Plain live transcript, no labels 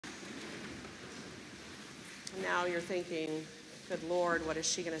Now you're thinking, good Lord, what is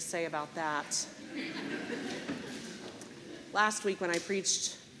she going to say about that? Last week when I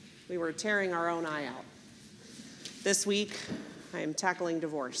preached, we were tearing our own eye out. This week, I am tackling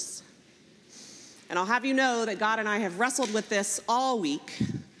divorce. And I'll have you know that God and I have wrestled with this all week.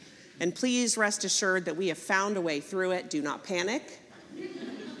 And please rest assured that we have found a way through it. Do not panic.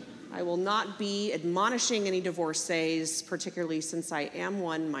 I will not be admonishing any divorcees, particularly since I am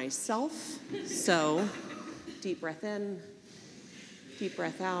one myself. So, deep breath in, deep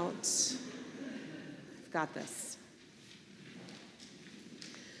breath out. I've got this.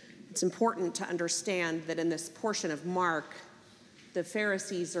 It's important to understand that in this portion of Mark, the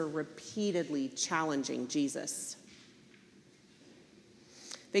Pharisees are repeatedly challenging Jesus.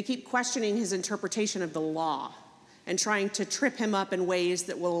 They keep questioning his interpretation of the law and trying to trip him up in ways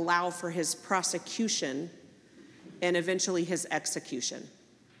that will allow for his prosecution and eventually his execution.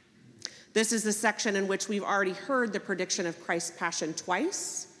 This is the section in which we've already heard the prediction of Christ's passion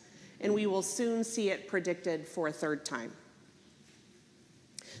twice, and we will soon see it predicted for a third time.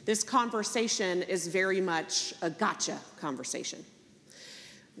 This conversation is very much a gotcha conversation.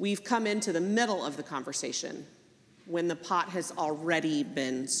 We've come into the middle of the conversation when the pot has already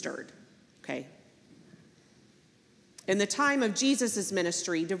been stirred, okay? In the time of Jesus'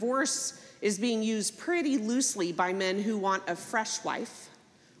 ministry, divorce is being used pretty loosely by men who want a fresh wife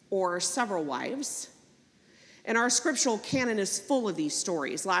or several wives. And our scriptural canon is full of these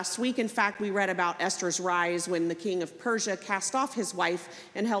stories. Last week, in fact, we read about Esther's rise when the king of Persia cast off his wife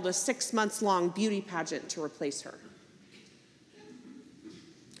and held a 6-month-long beauty pageant to replace her.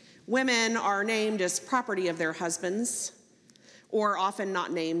 Women are named as property of their husbands, or often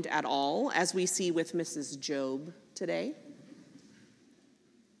not named at all, as we see with Mrs. Job today.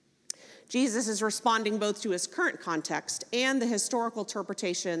 Jesus is responding both to his current context and the historical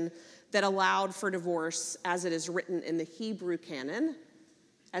interpretation that allowed for divorce as it is written in the Hebrew canon,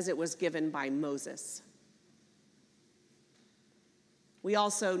 as it was given by Moses. We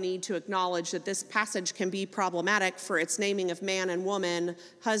also need to acknowledge that this passage can be problematic for its naming of man and woman,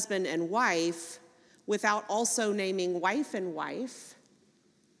 husband and wife, without also naming wife and wife,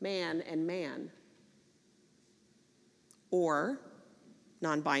 man and man, or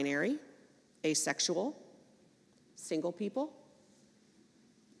non-binary, asexual, single people.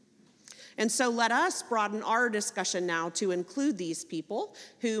 And so let us broaden our discussion now to include these people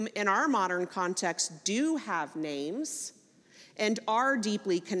whom in our modern context do have names and are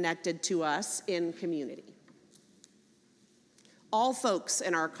deeply connected to us in community. All folks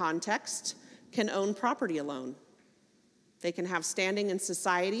in our context can own property alone. They can have standing in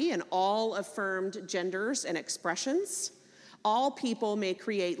society in all affirmed genders and expressions. All people may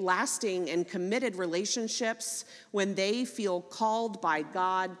create lasting and committed relationships when they feel called by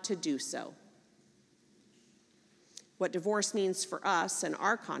God to do so. What divorce means for us in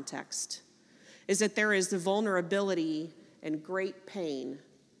our context is that there is the vulnerability and great pain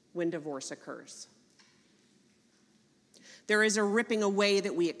when divorce occurs. There is a ripping away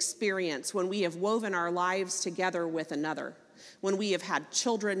that we experience when we have woven our lives together with another, when we have had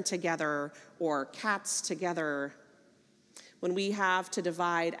children together or cats together, when we have to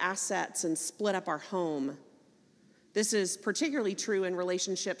divide assets and split up our home. This is particularly true in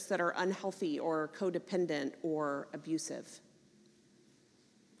relationships that are unhealthy or codependent or abusive.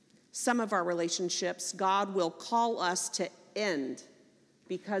 Some of our relationships, God will call us to end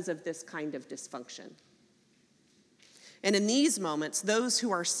because of this kind of dysfunction. And in these moments, those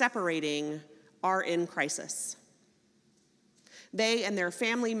who are separating are in crisis. They and their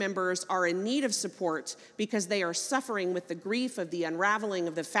family members are in need of support because they are suffering with the grief of the unraveling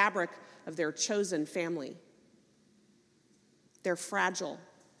of the fabric of their chosen family. They're fragile,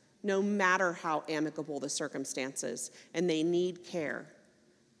 no matter how amicable the circumstances, and they need care.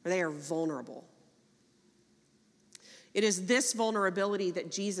 They are vulnerable. It is this vulnerability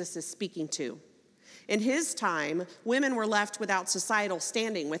that Jesus is speaking to. In his time, women were left without societal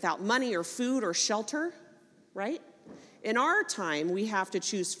standing, without money or food or shelter, right? In our time, we have to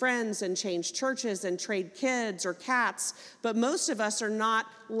choose friends and change churches and trade kids or cats, but most of us are not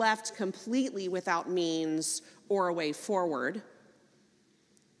left completely without means or a way forward.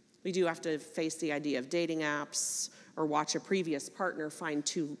 We do have to face the idea of dating apps or watch a previous partner find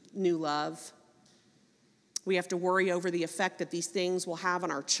new love. We have to worry over the effect that these things will have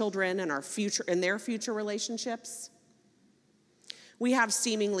on our children and our future and their future relationships. We have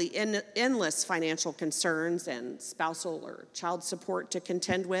seemingly endless financial concerns and spousal or child support to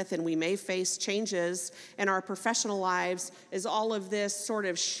contend with, and we may face changes in our professional lives as all of this sort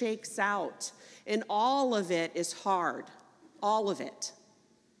of shakes out. And all of it is hard, all of it.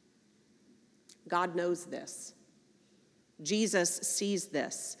 God knows this. Jesus sees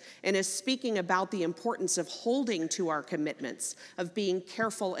this and is speaking about the importance of holding to our commitments, of being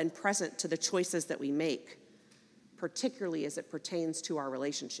careful and present to the choices that we make, particularly as it pertains to our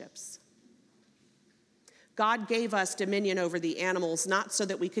relationships. God gave us dominion over the animals, not so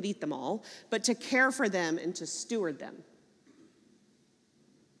that we could eat them all, but to care for them and to steward them.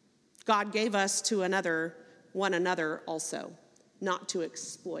 God gave us to one another also, not to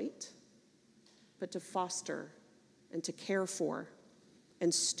exploit, but to foster and to care for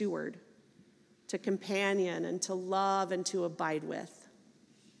and steward, to companion and to love and to abide with.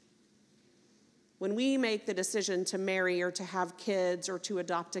 When we make the decision to marry or to have kids or to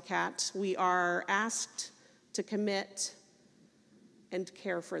adopt a cat, we are asked to commit and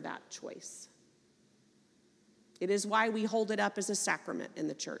care for that choice. It is why we hold it up as a sacrament in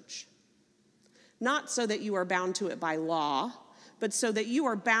the church. Not so that you are bound to it by law, but so that you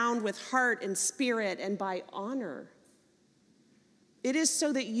are bound with heart and spirit and by honor. It is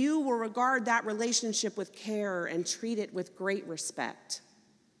so that you will regard that relationship with care and treat it with great respect.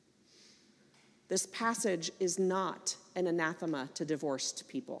 This passage is not an anathema to divorced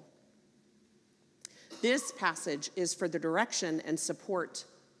people. This passage is for the direction and support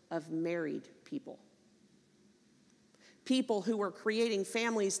of married people. People who were creating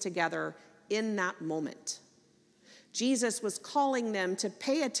families together in that moment. Jesus was calling them to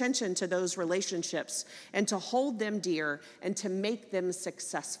pay attention to those relationships and to hold them dear and to make them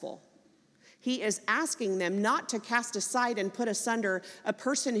successful. He is asking them not to cast aside and put asunder a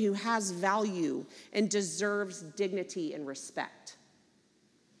person who has value and deserves dignity and respect.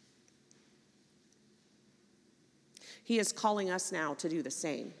 He is calling us now to do the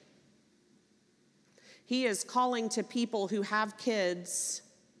same. He is calling to people who have kids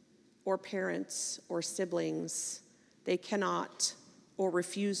or parents or siblings they cannot or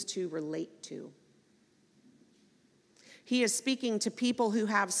refuse to relate to. He is speaking to people who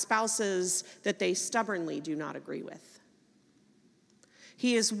have spouses that they stubbornly do not agree with.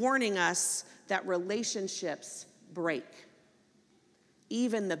 He is warning us that relationships break.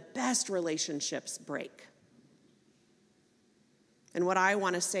 Even the best relationships break. And what I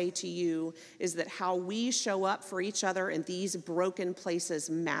want to say to you is that how we show up for each other in these broken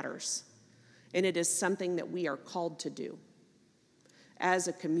places matters. And it is something that we are called to do. As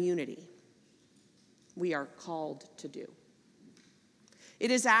a community, we are called to do.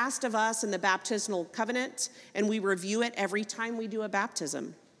 It is asked of us in the baptismal covenant, and we review it every time we do a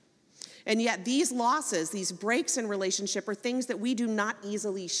baptism. And yet these losses, these breaks in relationship, are things that we do not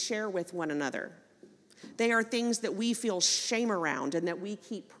easily share with one another. They are things that we feel shame around and that we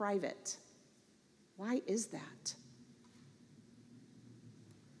keep private. Why is that?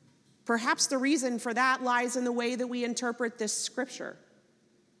 Perhaps the reason for that lies in the way that we interpret this scripture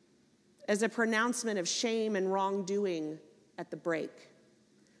as a pronouncement of shame and wrongdoing at the break,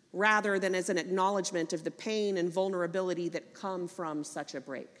 rather than as an acknowledgement of the pain and vulnerability that come from such a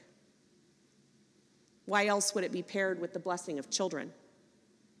break. Why else would it be paired with the blessing of children?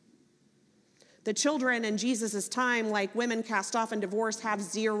 The children in Jesus' time, like women cast off in divorce, have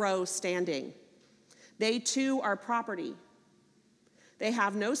zero standing. They too are property. They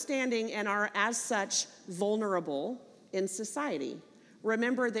have no standing and are, as such, vulnerable in society.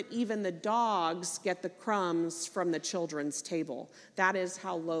 Remember that even the dogs get the crumbs from the children's table. That is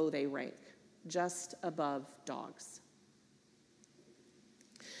how low they rank, just above dogs.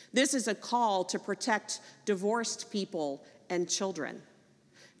 This is a call to protect divorced people and children.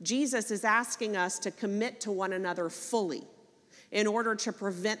 Jesus is asking us to commit to one another fully in order to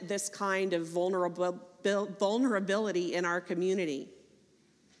prevent this kind of vulnerability in our community.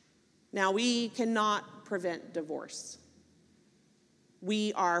 Now, we cannot prevent divorce.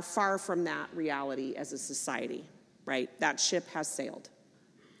 We are far from that reality as a society, right? That ship has sailed.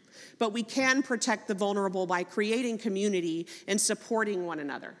 But we can protect the vulnerable by creating community and supporting one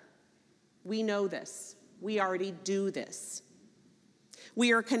another. We know this. We already do this.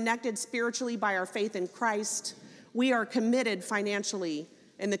 We are connected spiritually by our faith in Christ. We are committed financially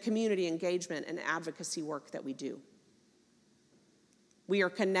in the community engagement and advocacy work that we do. We are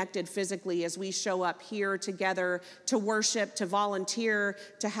connected physically as we show up here together to worship, to volunteer,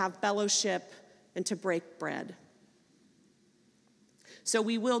 to have fellowship, and to break bread. So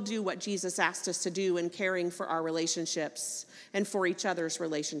we will do what Jesus asked us to do in caring for our relationships and for each other's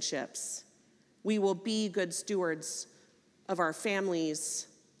relationships. We will be good stewards of our families,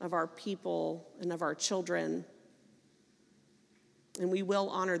 of our people, and of our children. And we will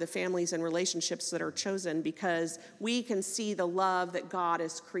honor the families and relationships that are chosen because we can see the love that God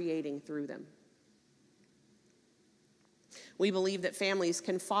is creating through them. We believe that families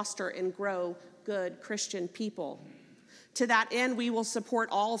can foster and grow good Christian people. To that end, we will support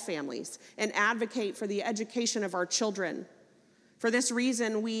all families and advocate for the education of our children. For this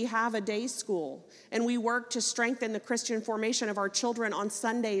reason, we have a day school, and we work to strengthen the Christian formation of our children on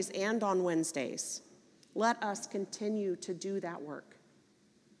Sundays and on Wednesdays. Let us continue to do that work.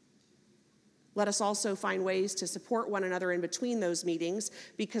 Let us also find ways to support one another in between those meetings,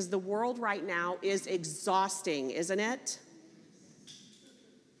 because the world right now is exhausting, isn't it?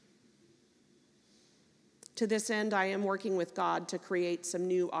 To this end, I am working with God to create some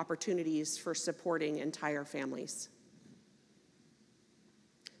new opportunities for supporting entire families,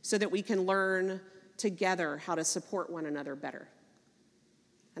 so that we can learn together how to support one another better.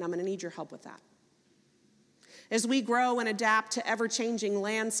 And I'm going to need your help with that. As we grow and adapt to ever-changing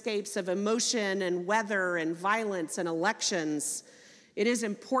landscapes of emotion and weather and violence and elections, it is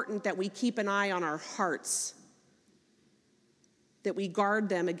important that we keep an eye on our hearts, that we guard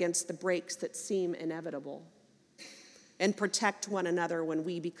them against the breaks that seem inevitable, and protect one another when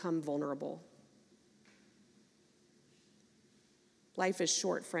we become vulnerable. Life is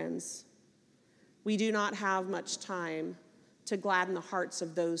short, friends. We do not have much time to gladden the hearts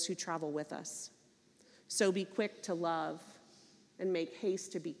of those who travel with us. So be quick to love and make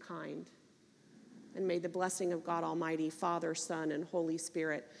haste to be kind. And may the blessing of God Almighty, Father, Son, and Holy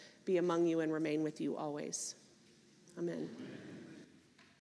Spirit be among you and remain with you always. Amen.